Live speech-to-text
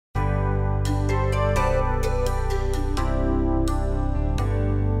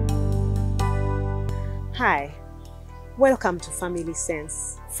Hi, welcome to Family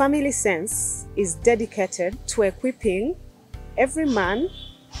Sense. Family Sense is dedicated to equipping every man,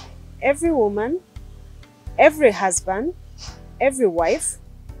 every woman, every husband, every wife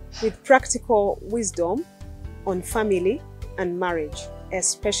with practical wisdom on family and marriage,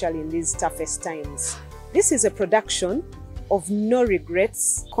 especially in these toughest times. This is a production of No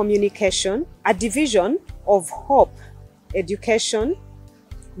Regrets Communication, a division of Hope Education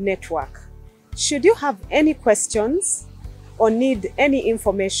Network. Should you have any questions or need any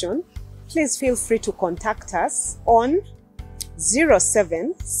information, please feel free to contact us on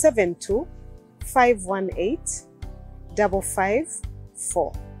 0772 518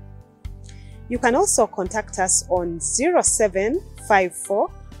 554. You can also contact us on 0754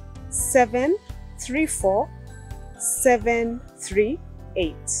 734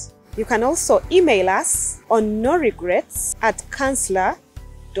 738. You can also email us on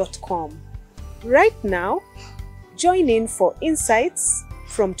noregrets@counselor.com. Right now, join in for insights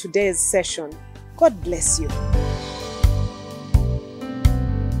from today's session. God bless you.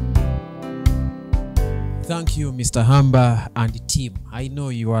 Thank you, Mr. Hamba and team. I know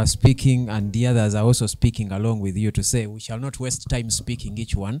you are speaking and the others are also speaking along with you to say we shall not waste time speaking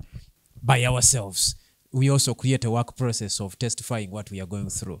each one by ourselves. We also create a work process of testifying what we are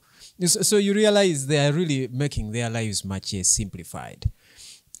going through. So you realize they are really making their lives much simplified.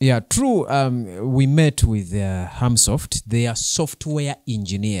 Yeah, true. We met with Hamsoft. They are software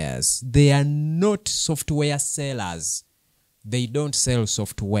engineers. They are not software sellers. They don't sell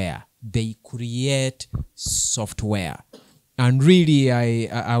software. They create software. And really,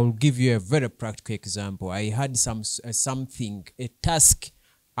 I will give you a very practical example. I had a task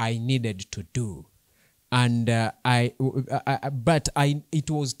I needed to do. And it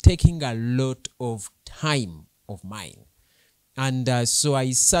was taking a lot of time of mine. And so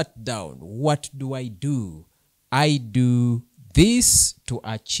I sat down. What do? I do this to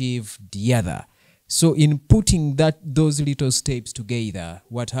achieve the other. So in putting those little steps together,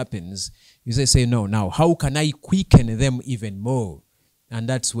 what happens? You say, no, now how can I quicken them even more? And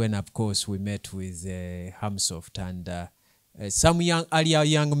that's when, of course, we met with Hamsoft, and some earlier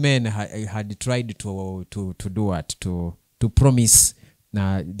young men had tried to do what? To promise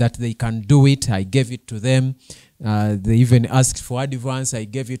that they can do it. I gave it to them. They even asked for advance. I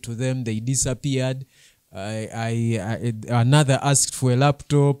gave it to them. They disappeared. Another asked for a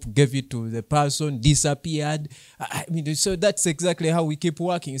laptop, gave it to the person, disappeared. I mean, so that's exactly how we keep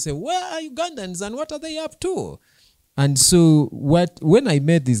working. You say, where are Ugandans and what are they up to? And so when I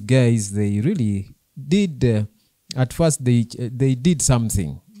met these guys, they really did, at first they did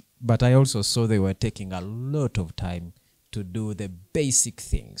something, but I also saw they were taking a lot of time to do the basic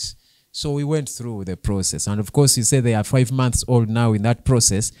things. So we went through the process. And of course, you say they are 5 months old now in that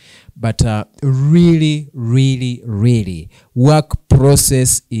process. But really, really, really, work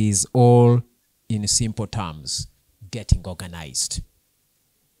process is all in simple terms, getting organized.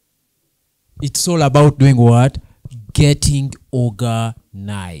 It's all about doing what? Getting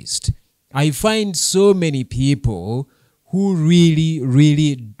organized. I find so many people who really,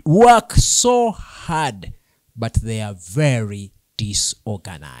 really work so hard, but they are very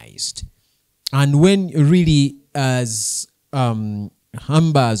disorganized. And when really, as Hamba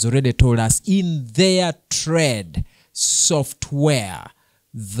has already told us, in their trade software,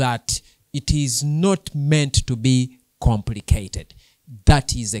 that it is not meant to be complicated.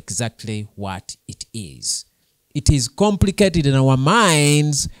 That is exactly what it is. It is complicated in our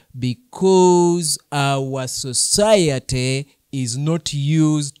minds because our society is not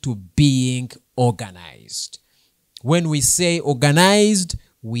used to being organized. When we say organized,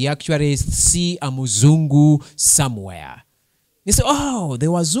 we actually see a Muzungu somewhere. You say, oh, they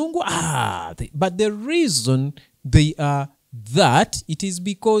were Zungu. But the reason they are that, it is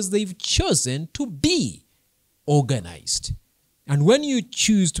because they've chosen to be organized. And when you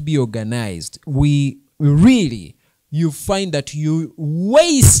choose to be organized, you find that you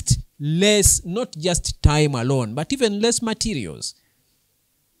waste less, not just time alone, but even less materials.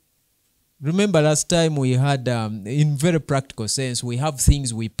 Remember last time we had, in very practical sense, we have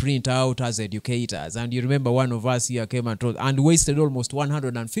things we print out as educators. And you remember one of us here came and told, and wasted almost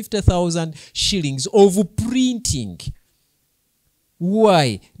 150,000 shillings of printing.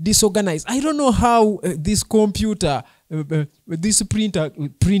 Why? Disorganized. I don't know how this computer, this printer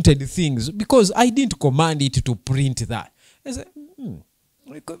printed things, because I didn't command it to print that. I said,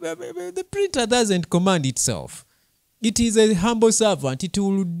 the printer doesn't command itself. It is a humble servant. It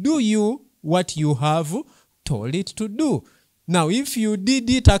will do you what you have told it to do. Now, if you did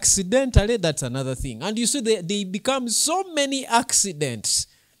it accidentally, that's another thing. And you see, they become so many accidents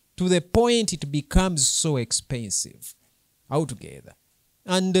to the point it becomes so expensive altogether.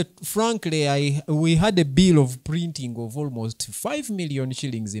 And frankly, we had a bill of printing of almost 5 million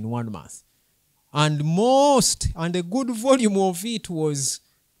shillings in 1 month. And a good volume of it was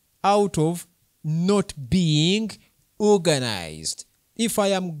out of not being organized. If I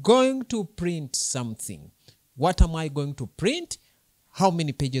am going to print something, what am I going to print? How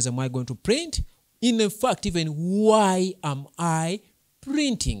many pages am I going to print? In fact, even why am I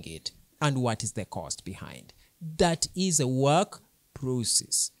printing it? And what is the cost behind? That is a work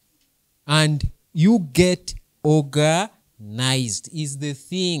process. And you get organized is the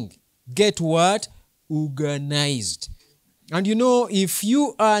thing. Get what? Organized. And if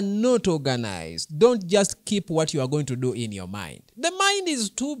you are not organized, don't just keep what you are going to do in your mind. The mind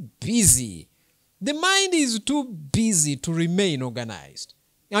is too busy. The mind is too busy to remain organized.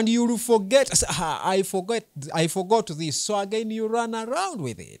 And you will forget, I forgot this. So again, you run around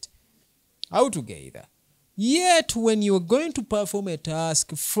with it altogether. Yet, when you're going to perform a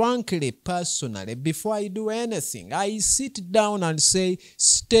task, frankly, personally, before I do anything, I sit down and say,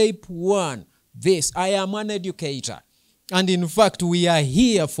 step 1, this. I am an educator. And in fact, we are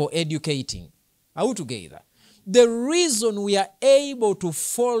here for educating altogether. The reason we are able to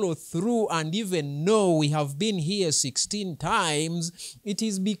follow through and even know we have been here 16 times, it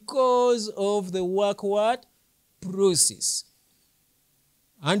is because of the work process.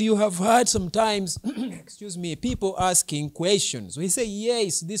 And you have heard sometimes, people asking questions. We say,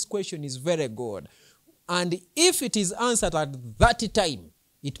 yes, this question is very good. And if it is answered at that time,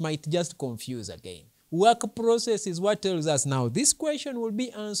 it might just confuse again. Work process is what tells us now this question will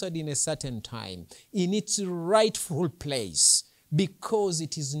be answered in a certain time, in its rightful place, because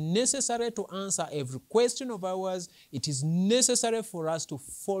it is necessary to answer every question of ours. It is necessary for us to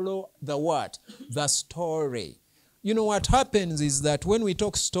follow the story. What happens is that when we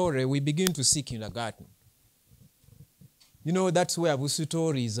talk story, we begin to see kindergarten. That's where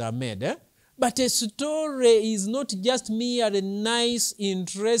stories are made. But a story is not just mere nice,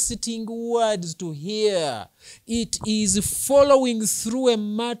 interesting words to hear. It is following through a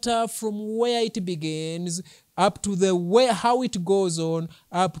matter from where it begins, up to how it goes on,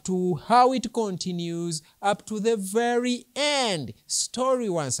 up to how it continues, up to the very end. Story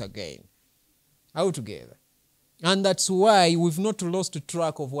once again. Altogether. And that's why we've not lost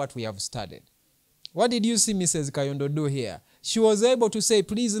track of what we have studied. What did you see Mrs. Kayondo do here? She was able to say,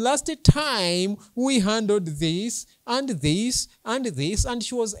 please, last time we handled this and this and this, and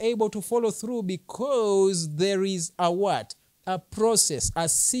she was able to follow through because there is a process, a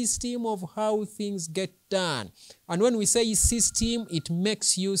system of how things get done. And when we say system, it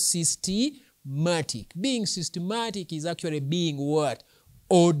makes you systematic. Being systematic is actually being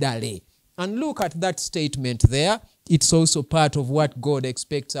orderly. And look at that statement there. It's also part of what God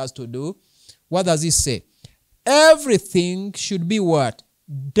expects us to do. What does it say? Everything should be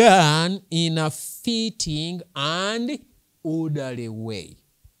done in a fitting and orderly way.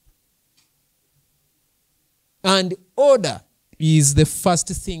 And order is the first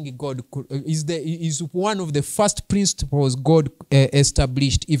thing God is one of the first principles God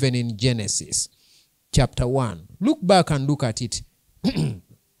established even in Genesis chapter 1. Look back and look at it.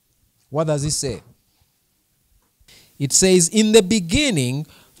 What does it say? It says, in the beginning,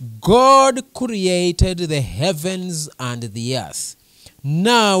 God created the heavens and the earth.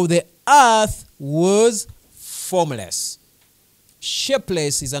 Now the earth was formless.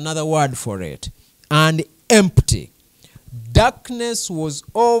 Shapeless is another word for it. And empty. Darkness was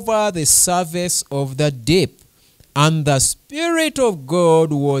over the surface of the deep. And the Spirit of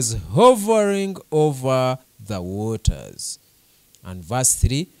God was hovering over the waters. And verse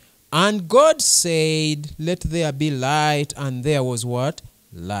 3. And God said, let there be light, and there was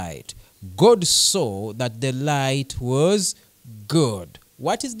light. God saw that the light was good.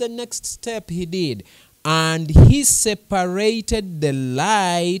 What is the next step he did? And he separated the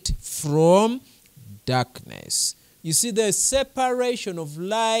light from darkness. You see, the separation of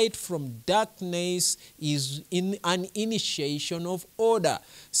light from darkness is in an initiation of order.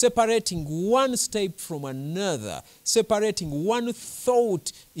 Separating one step from another, separating one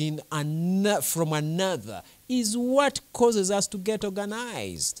thought from another is what causes us to get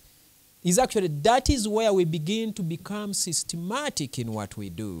organized. That is where we begin to become systematic in what we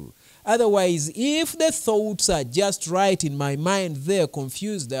do. Otherwise, if the thoughts are just right in my mind, they're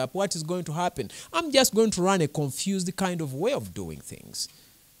confused up, what is going to happen? I'm just going to run a confused kind of way of doing things.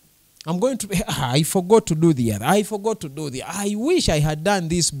 I forgot to do the other. I wish I had done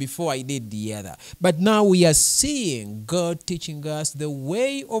this before I did the other. But now we are seeing God teaching us the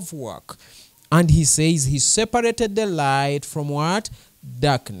way of work. And he says he separated the light from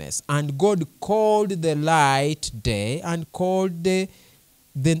darkness. And God called the light day and called the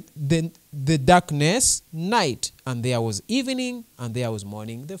darkness night. And there was evening and there was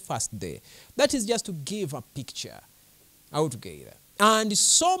morning the first day. That is just to give a picture altogether. And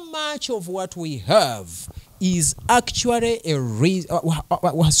so much of what we have is actually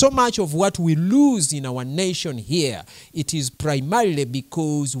so much of what we lose in our nation here, it is primarily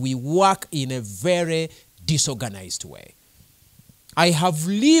because we work in a very disorganized way. I have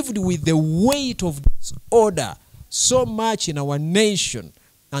lived with the weight of disorder so much in our nation,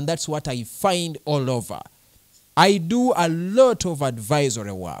 and that's what I find all over. I do a lot of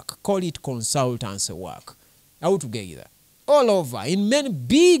advisory work, call it consultancy work, altogether. All over, in many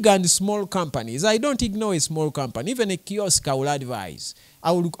big and small companies. I don't ignore a small company. Even a kiosk, I will advise.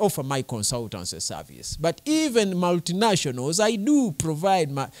 I will offer my consultancy service. But even multinationals, I do provide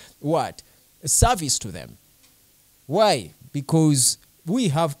service to them. Why? Because we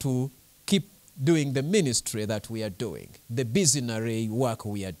have to keep doing the ministry that we are doing, the visionary work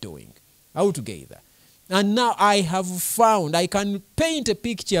we are doing, altogether. And now I have found, I can paint a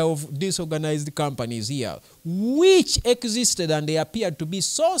picture of disorganized companies here, which existed and they appeared to be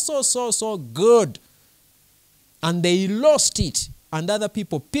so good. And they lost it, and other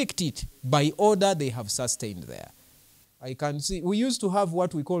people picked it by order they have sustained there. I can see, we used to have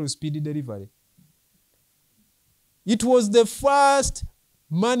what we call speedy delivery. It was the first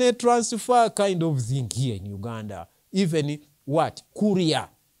money transfer kind of thing here in Uganda. Even courier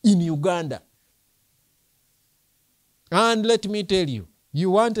in Uganda. And let me tell you, you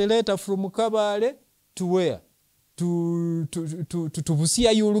want a letter from Kabale to where? To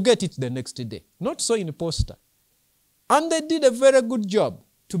Busia, you will get it the next day. Not so in Posta. And they did a very good job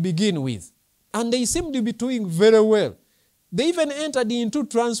to begin with. And they seem to be doing very well. They even entered into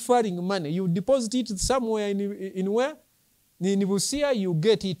transferring money. You deposit it somewhere in where? In Busia, you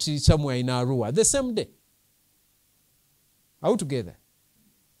get it somewhere in Arua the same day. Altogether.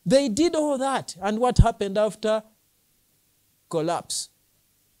 They did all that. And what happened after? Collapse.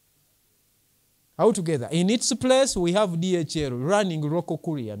 Altogether. In its place, we have DHL running local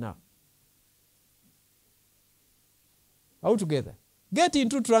courier now. Altogether. Get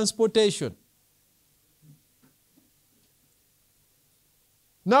into transportation.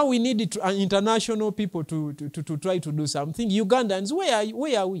 Now we need international people to try to do something. Ugandans,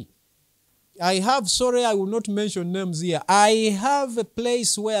 where are we? I will not mention names here. I have a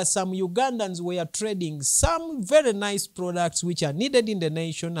place where some Ugandans were trading some very nice products which are needed in the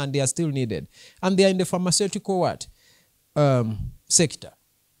nation, and they are still needed. And they are in the pharmaceutical sector.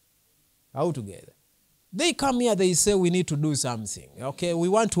 Altogether. They come here, they say we need to do something. Okay, we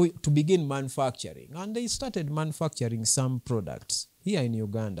want to begin manufacturing. And they started manufacturing some products here in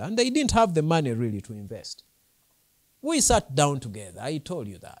Uganda. And they didn't have the money really to invest. We sat down together. I told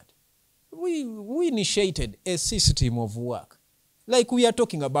you that. We initiated a system of work like we are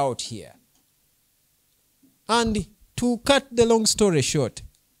talking about here. And to cut the long story short,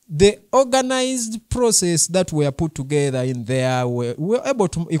 the organized process that were put together in there were able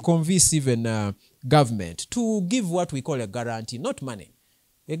to convince even government to give what we call a guarantee, not money.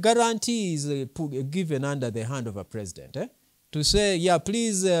 A guarantee is given under the hand of a president. To say, yeah,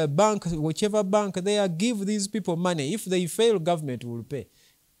 please, bank, whichever bank there, give these people money. If they fail, government will pay.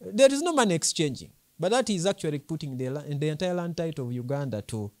 There is no money exchanging. But that is actually putting the entire land title of Uganda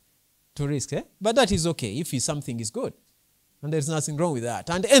to risk. But that is okay if something is good. And there's nothing wrong with that.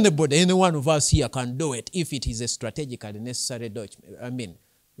 And any one of us here can do it if it is a strategically necessary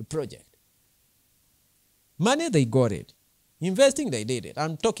project. Money, they got it. Investing, they did it.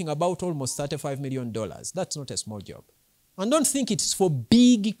 I'm talking about almost $35 million. That's not a small job. And don't think it's for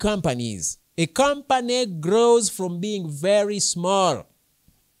big companies. A company grows from being very small.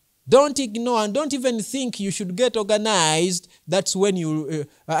 Don't ignore and don't even think you should get organized. That's when you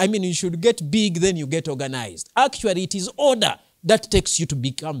should get big, then you get organized. Actually, it is order that takes you to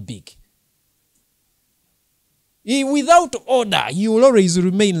become big. Without order, you will always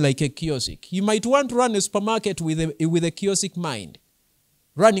remain like a kiosk. You might want to run a supermarket with a kiosk mind,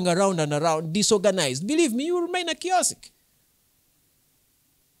 running around and around, disorganized. Believe me, you will remain a kiosk.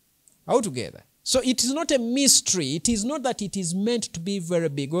 Altogether. So it is not a mystery. It is not that it is meant to be very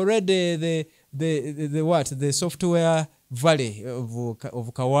big. Already the software valley of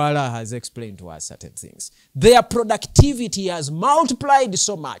Kawala has explained to us certain things. Their productivity has multiplied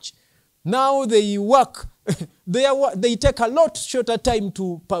so much. Now they work, they take a lot shorter time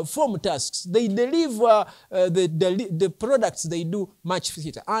to perform tasks. They deliver the products they do much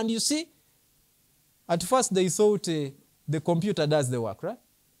faster. And you see, at first they thought the computer does the work, right?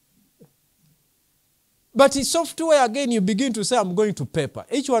 But in software, again, you begin to say, I'm going to paper.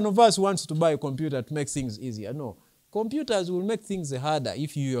 Each one of us wants to buy a computer to make things easier. No. Computers will make things harder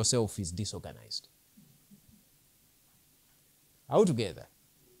if you yourself is disorganized. All together.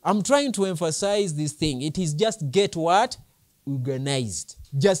 I'm trying to emphasize this thing. It is just get what? Organized.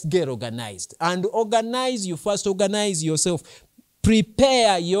 Just get organized. And organize, you first organize yourself.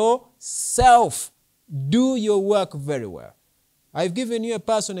 Prepare yourself. Do your work very well. I've given you a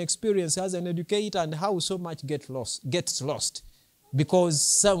personal experience as an educator and how so much gets lost because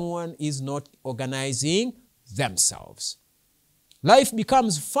someone is not organizing themselves. Life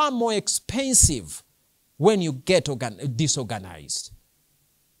becomes far more expensive when you get disorganized.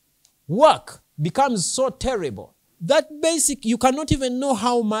 Work becomes so terrible that you cannot even know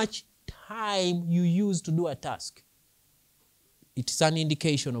how much time you use to do a task. It's an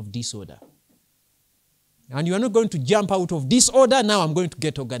indication of disorder. And you are not going to jump out of disorder, now I'm going to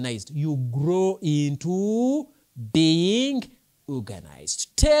get organized. You grow into being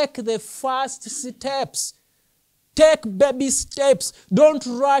organized. Take the first steps. Take baby steps. Don't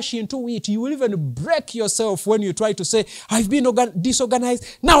rush into it. You will even break yourself when you try to say, I've been disorganized,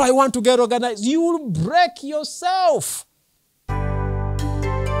 now I want to get organized. You will break yourself.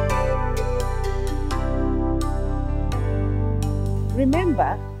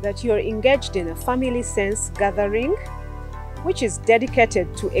 Remember that you're engaged in a Family Sense gathering, which is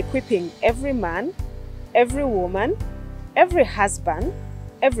dedicated to equipping every man, every woman, every husband,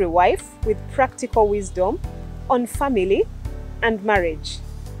 every wife with practical wisdom on family and marriage.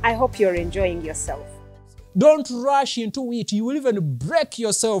 I hope you're enjoying yourself. Don't rush into it. You will even break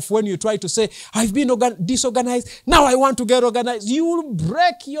yourself when you try to say, I've been disorganized, now I want to get organized. You will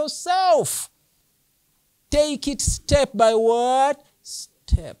break yourself. Take it step by what?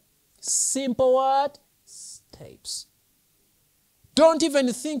 Step. Simple what? Steps. Don't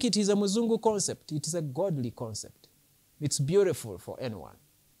even think it is a Muzungu concept. It is a godly concept. It's beautiful for anyone.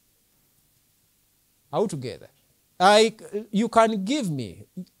 All together. You can give me,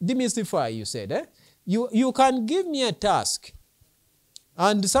 demystify, you said, eh? You can give me a task.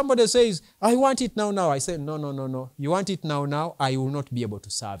 And somebody says, I want it now. I say, no. You want it now, I will not be able to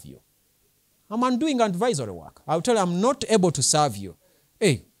serve you. I'm doing advisory work. I'll tell you, I'm not able to serve you.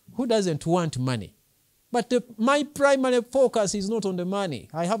 Hey, who doesn't want money? But my primary focus is not on the money.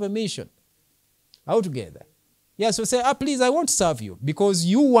 I have a mission. All together. Yes, so say, please, I won't serve you because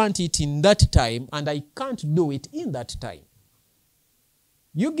you want it in that time and I can't do it in that time.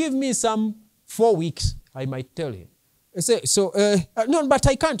 You give me some 4 weeks, I might tell him. I say, no, but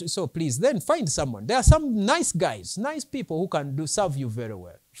I can't. So please, then find someone. There are some nice guys, nice people who can serve you very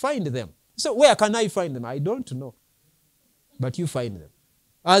well. Find them. So where can I find them? I don't know. But you find them.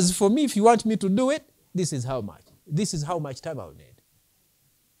 As for me, if you want me to do it, this is how much. This is how much time I'll need.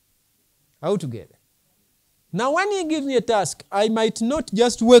 All together. Now, when you give me a task, I might not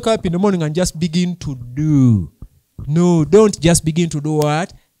just wake up in the morning and just begin to do. No, don't just begin to do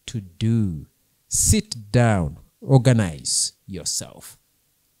what? To do. Sit down. Organize yourself.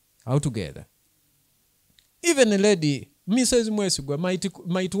 All together. Even a lady, Mrs. Mwesugwa,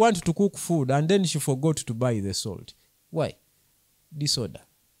 might want to cook food and then she forgot to buy the salt. Why? Disorder.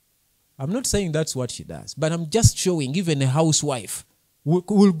 I'm not saying that's what she does, but I'm just showing even a housewife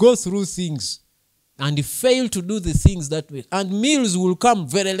will go through things and fail to do the things that way. And meals will come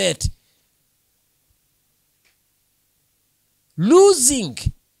very late. Losing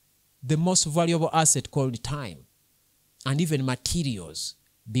the most valuable asset called time and even materials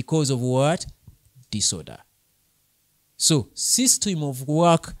because of what? Disorder. So, system of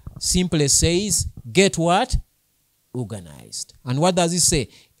work simply says, get what? Organized. And what does it say?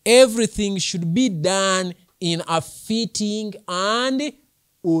 Everything should be done in a fitting and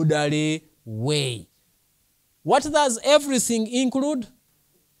orderly way. What does everything include?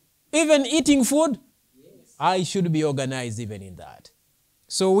 Even eating food? Yes. I should be organized even in that.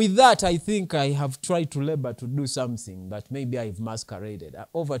 So with that, I think I have tried to labor to do something, but maybe I've masqueraded.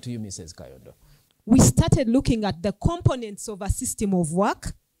 Over to you, Mrs. Kayondo. We started looking at the components of a system of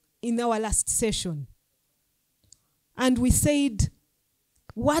work in our last session. And we said,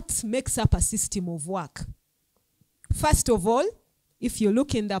 what makes up a system of work? First of all, if you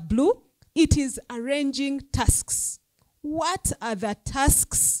look in the blue, it is arranging tasks. What are the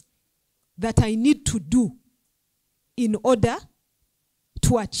tasks that I need to do in order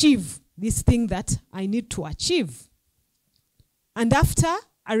to achieve this thing that I need to achieve? And after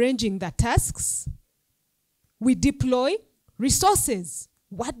arranging the tasks, we deploy resources.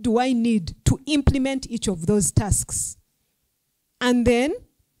 What do I need to implement each of those tasks? And then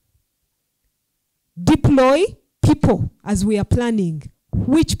deploy people as we are planning.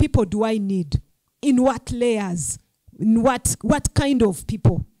 Which people do I need? in what layers, in what kind of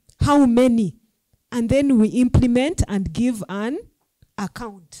people, how many, and then we implement and give an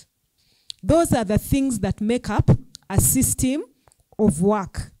account. Those are the things that make up a system of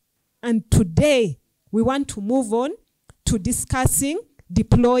work. And today, we want to move on to discussing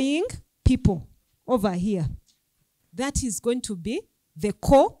deploying people over here. That is going to be the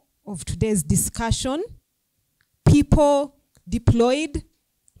core of today's discussion. People deployed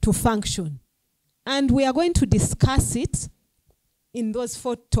to function. And we are going to discuss it in those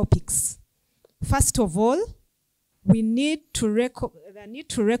 4 topics. First of all, we need to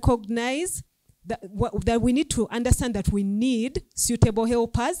recognize that we need to understand that we need suitable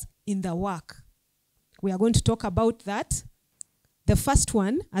helpers in the work. We are going to talk about that. The first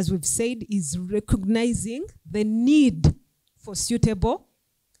one, as we've said, is recognizing the need for suitable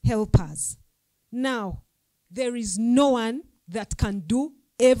helpers. Now, there is no one that can do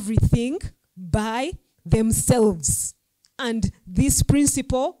everything by themselves. And this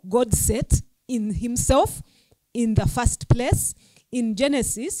principle God set in himself in the first place in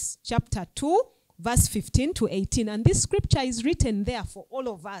Genesis chapter 2, verse 15 to 18. And this scripture is written there for all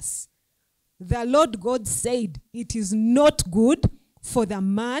of us. The Lord God said, "It is not good for the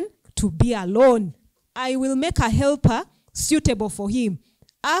man to be alone. I will make a helper suitable for him."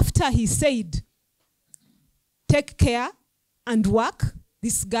 After he said, "Take care and work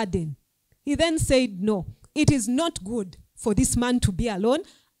this garden," he then said, "No, it is not good for this man to be alone.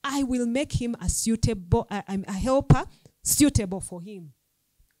 I will make him a helper suitable for him."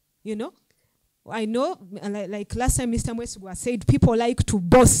 You know, I know, like last time Mr. Mwesugwa said, people like to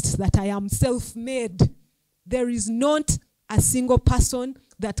boast that I am self-made. There is not a single person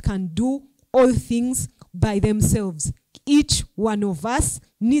that can do all things by themselves. Each one of us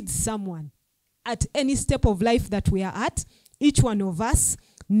needs someone. At any step of life that we are at, each one of us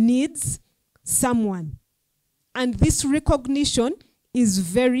needs someone. And this recognition is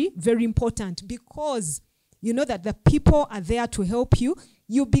very, very important, because you know that the people are there to help you.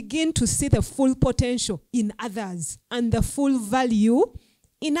 You begin to see the full potential in others and the full value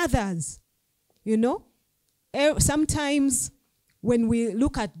in others. You know, sometimes when we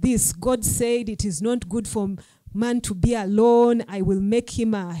look at this, God said it is not good for man to be alone. I will make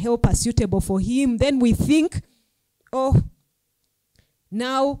him a helper suitable for him. Then we think, oh,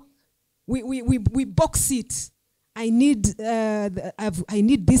 now we box it. I need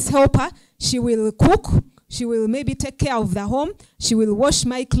this helper. She will cook. She will maybe take care of the home. She will wash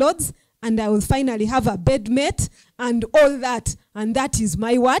my clothes, and I will finally have a bedmate and all that. And that is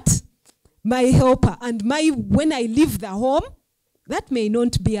my what? My helper. And when I leave the home, that may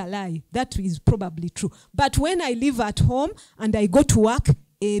not be a lie. That is probably true. But when I live at home and I go to work,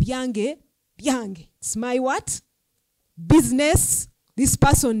 it's my what? Business. This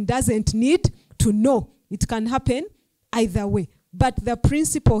person doesn't need to know. It can happen either way. But the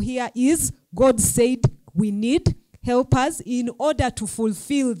principle here is God said we need helpers in order to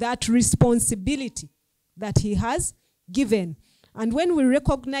fulfill that responsibility that he has given. And when we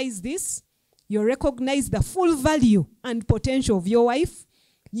recognize this, you recognize the full value and potential of your wife.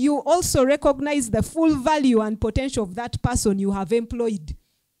 You also recognize the full value and potential of that person you have employed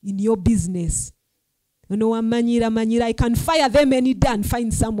in your business. You know, I can fire them any day and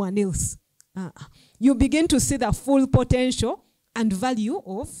find someone else. You begin to see the full potential and value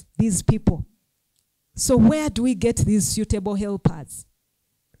of these people. So where do we get these suitable helpers?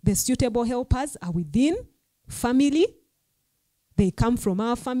 The suitable helpers are within family. They come from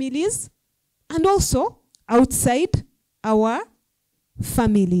our families, and also outside our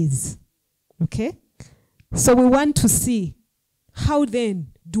families. Okay? So we want to see, how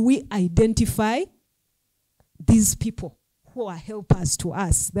then do we identify these people who are helpers to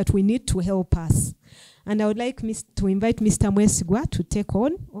us, that we need to help us? And I would like to invite Mr. Mwesigwa to take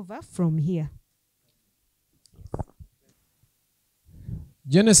on over from here.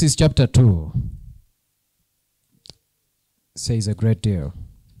 Genesis chapter 2 says a great deal.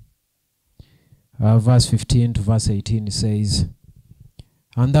 Verse 15 to verse 18 says,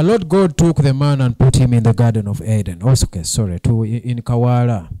 "And the Lord God took the man and put him in the Garden of Eden." Also, okay, sorry, in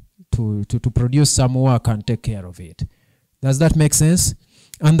Kawala, to produce some work and take care of it. Does that make sense?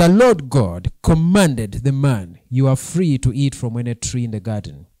 "And the Lord God commanded the man, you are free to eat from any tree in the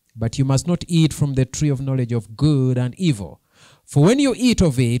garden, but you must not eat from the tree of knowledge of good and evil. For when you eat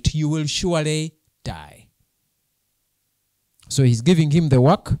of it, you will surely die." So he's giving him the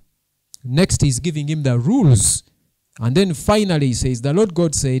work. Next, he's giving him the rules. And then finally he says, "The Lord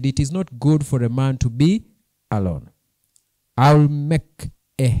God said, it is not good for a man to be alone. I'll make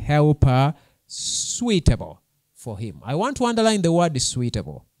a helper suitable for him." I want to underline the word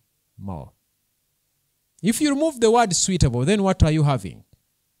suitable more. If you remove the word suitable, then what are you having?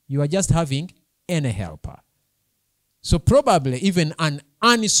 You are just having any helper. So probably even an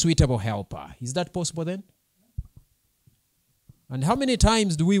unsuitable helper. Is that possible then? And how many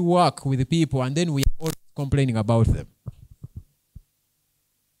times do we work with people and then we are always complaining about them?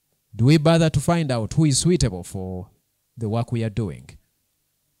 Do we bother to find out who is suitable for the work we are doing?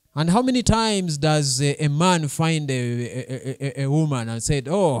 And how many times does a man find a woman and said,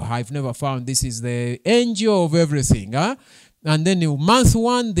 oh, I've never found, this is the angel of everything, huh? And then in month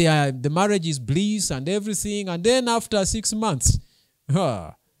one, the marriage is bliss and everything. And then after 6 months,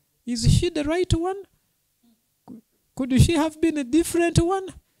 is she the right one? Could she have been a different one?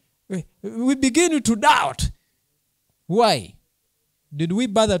 We begin to doubt. Why? Did we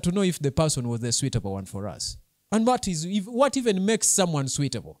bother to know if the person was the suitable one for us? And what even makes someone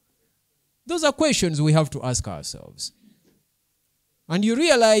suitable? Those are questions we have to ask ourselves. And you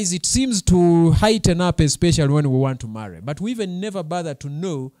realize it seems to heighten up, especially when we want to marry. But we even never bother to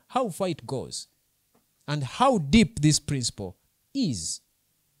know how far it goes and how deep this principle is.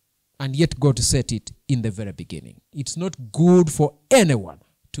 And yet God set it in the very beginning. It's not good for anyone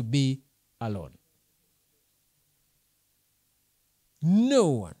to be alone.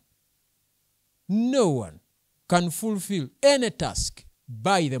 No one can fulfill any task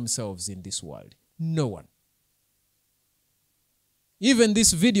by themselves in this world. No one. Even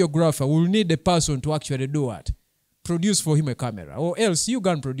this videographer will need a person to actually do what? Produce for him a camera. Or else you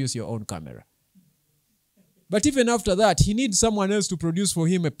can produce your own camera. But even after that, he needs someone else to produce for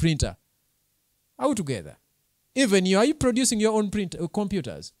him a printer. Altogether. Even you, are you producing your own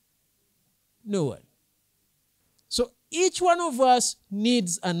computers? No one. So each one of us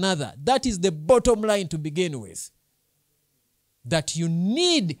needs another. That is the bottom line to begin with. That you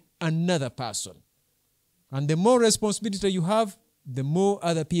need another person. And the more responsibility you have, the more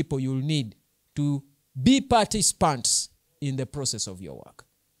other people you'll need to be participants in the process of your work.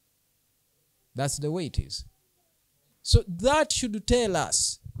 That's the way it is. So that should tell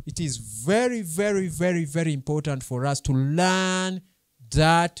us it is very, very, very, very important for us to learn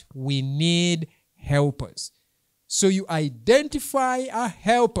that we need helpers. So you identify a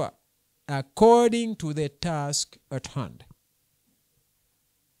helper according to the task at hand.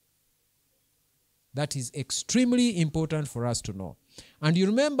 That is extremely important for us to know. And you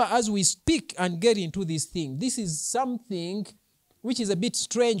remember, as we speak and get into this thing, this is something which is a bit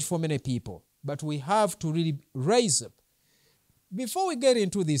strange for many people, but we have to really raise up. Before we get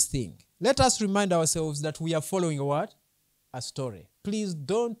into this thing, let us remind ourselves that we are following a what? A story. Please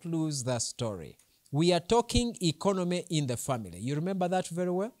don't lose the story. We are talking economy in the family. You remember that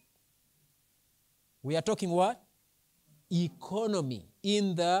very well? We are talking what? Economy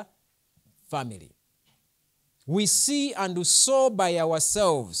in the family. We see and saw by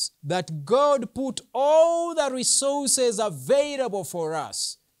ourselves that God put all the resources available for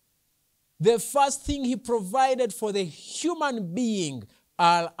us. The first thing he provided for the human being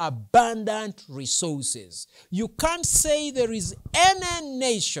are abundant resources. You can't say there is any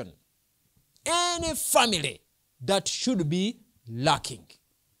nation, any family that should be lacking.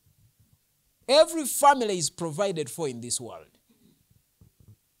 Every family is provided for in this world.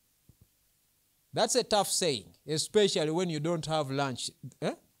 That's a tough saying, especially when you don't have lunch.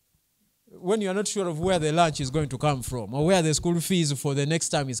 When you're not sure of where the lunch is going to come from or where the school fees for the next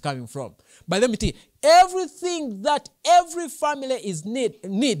time is coming from. But let me tell you, everything that every family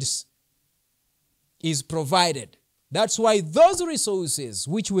needs is provided. That's why those resources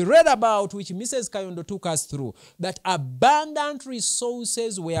which we read about, which Mrs. Kayondo took us through, that abundant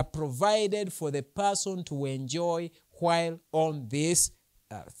resources were provided for the person to enjoy while on this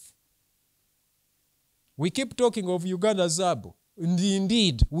earth. We keep talking of Uganda Zabu.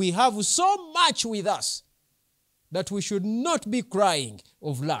 Indeed, we have so much with us that we should not be crying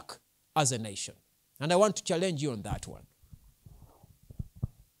of lack as a nation. And I want to challenge you on that one.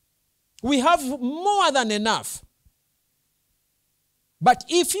 We have more than enough. But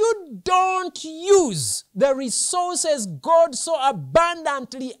if you don't use the resources God so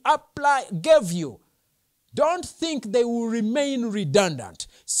abundantly gave you, don't think they will remain redundant.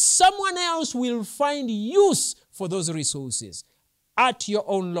 Someone else will find use for those resources at your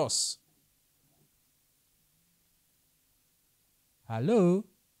own loss. Hello?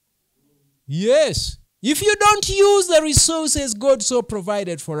 Yes. If you don't use the resources God so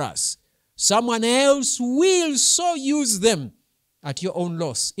provided for us, someone else will so use them at your own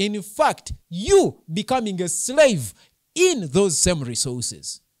loss. In fact, you becoming a slave in those same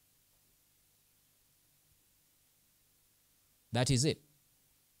resources. That is it.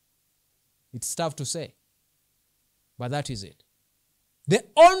 It's tough to say, but that is it. The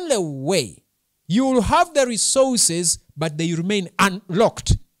only way You will have the resources, but they remain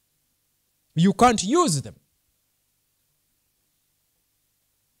unlocked. You can't use them.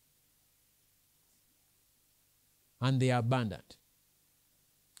 And they are abundant.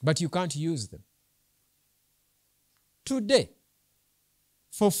 But you can't use them. Today,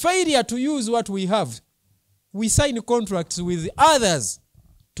 for failure to use what we have, we sign contracts with others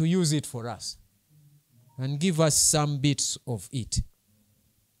to use it for us and give us some bits of it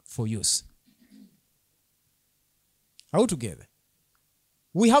for use. Altogether,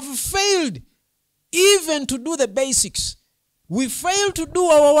 we have failed even to do the basics. We fail to do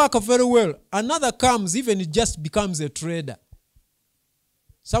our work very well. Another comes, even it just becomes a trader.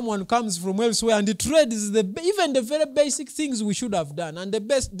 Someone comes from elsewhere and trades even the very basic things we should have done. And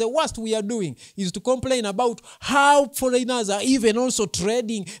the worst we are doing is to complain about how foreigners are even also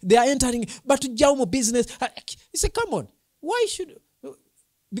trading. They are entering, but to jaumo business. You say, come on, why should?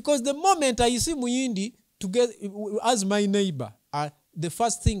 Because the moment I see Muyindi as my neighbor, the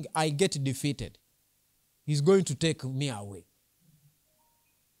first thing I get defeated. He's going to take me away.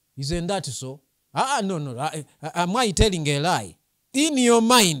 Isn't that so? No. Am I telling a lie? In your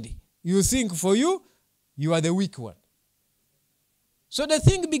mind, you think for you are the weak one. So the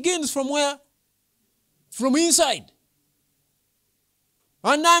thing begins from where? From inside.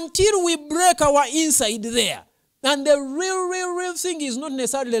 And until we break our inside there, and the real thing is not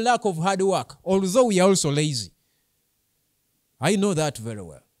necessarily lack of hard work, although we are also lazy. I know that very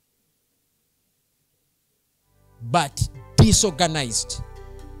well. But disorganized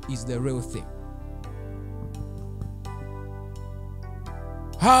is the real thing.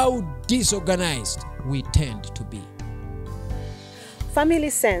 How disorganized we tend to be. Family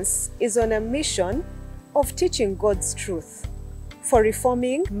Sense is on a mission of teaching God's truth for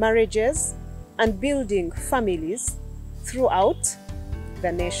reforming marriages and building families throughout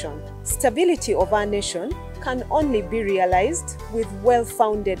the nation. Stability of our nation can only be realized with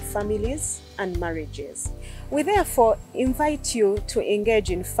well-founded families and marriages. We therefore invite you to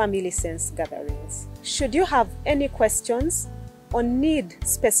engage in Family Sense gatherings. Should you have any questions or need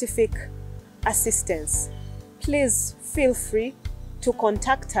specific assistance, please feel free to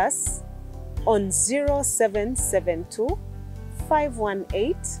contact us on 0772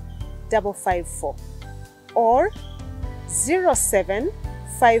 518 554 or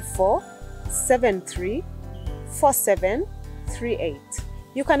 0754 73 4738.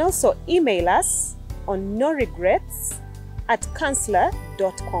 You can also email us on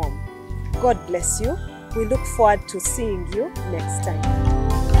noregrets@counselor.com. God bless you. We look forward to seeing you next time.